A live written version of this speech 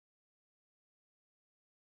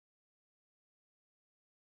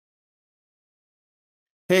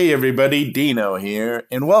Hey everybody, Dino here,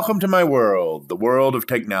 and welcome to my world, the world of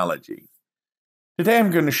technology. Today I'm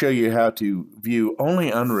going to show you how to view only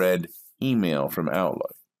unread email from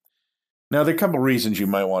Outlook. Now, there are a couple reasons you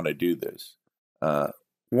might want to do this.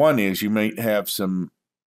 One is you might have some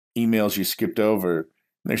emails you skipped over, and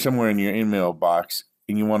they're somewhere in your email box,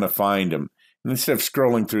 and you want to find them. And instead of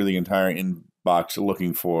scrolling through the entire inbox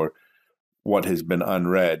looking for what has been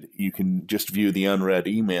unread, you can just view the unread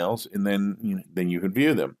emails, and then you can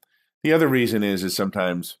view them. The other reason is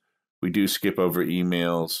sometimes we do skip over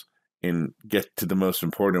emails and get to the most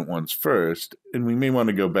important ones first, and we may want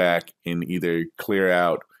to go back and either clear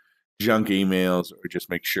out junk emails or just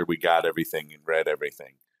make sure we got everything and read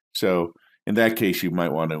everything. So in that case, you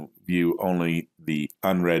might want to view only the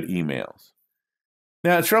unread emails.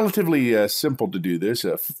 Now, it's relatively simple to do this.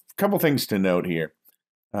 A couple things to note here.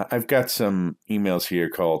 I've got some emails here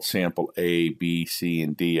called sample A, B, C,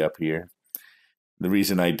 and D up here. The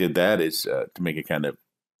reason I did that is to make it kind of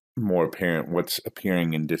more apparent what's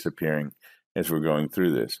appearing and disappearing as we're going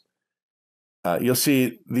through this. You'll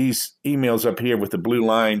see these emails up here with the blue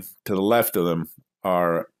line to the left of them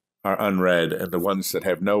are unread, and the ones that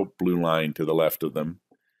have no blue line to the left of them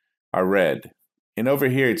are read. And over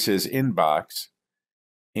here it says inbox,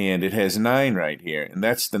 and it has 9 right here, and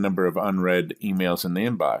that's the number of unread emails in the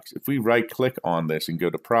inbox. If we right-click on this and go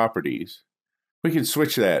to Properties, we can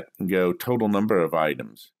switch that and go Total Number of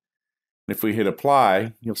Items. And if we hit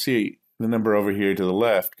Apply, you'll see the number over here to the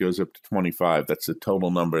left goes up to 25. That's the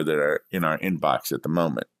total number that are in our inbox at the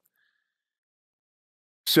moment.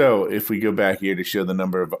 So if we go back here to show the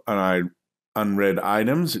number of unread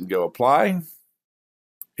items and go Apply,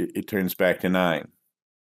 it turns back to 9.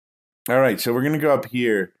 All right, so we're going to go up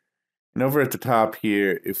here, and over at the top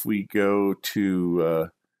here, if we go to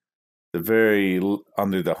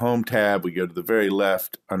under the Home tab, we go to the very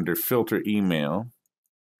left under Filter Email,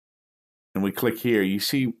 and we click here. You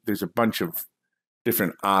see there's a bunch of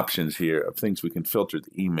different options here of things we can filter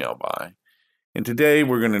the email by. And today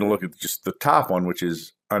we're going to look at just the top one, which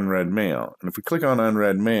is Unread Mail. And if we click on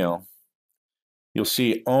Unread Mail, you'll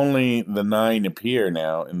see only the 9 appear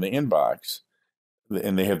now in the inbox,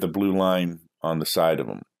 and they have the blue line on the side of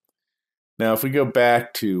them. Now, if we go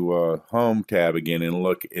back to Home tab again and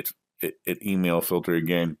look at email filter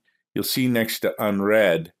again, you'll see next to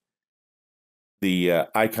unread, the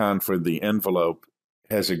icon for the envelope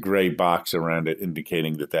has a gray box around it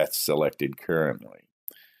indicating that that's selected currently.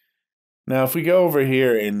 Now, if we go over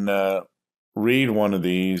here and read one of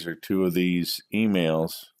these or two of these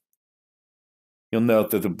emails, you'll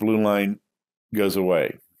note that the blue line goes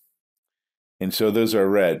away. And so those are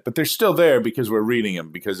read, but they're still there because we're reading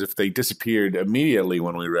them, because if they disappeared immediately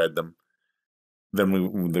when we read them, then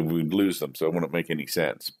we'd lose them, so it wouldn't make any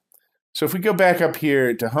sense. So if we go back up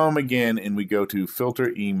here to Home again and we go to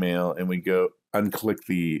Filter Email and we go unclick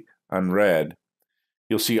the unread,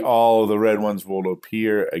 you'll see all of the red ones will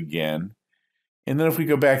appear again. And then if we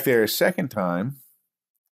go back there a second time,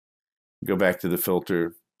 go back to the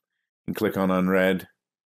filter and click on unread,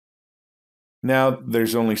 now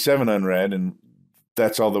there's only 7 unread, and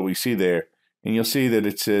that's all that we see there. And you'll see that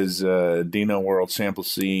it says Dino World Sample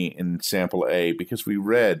C and Sample A because we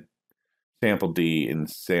read Sample D and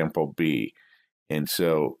Sample B. And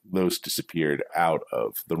so those disappeared out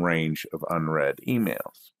of the range of unread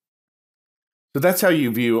emails. So that's how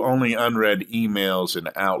you view only unread emails in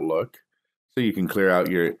Outlook. So you can clear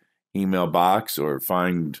out your email box or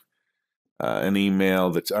find an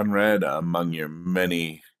email that's unread among your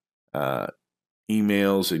many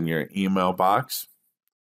emails in your email box.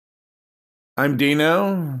 I'm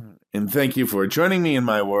Dino, and thank you for joining me in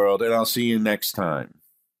my world, and I'll see you next time.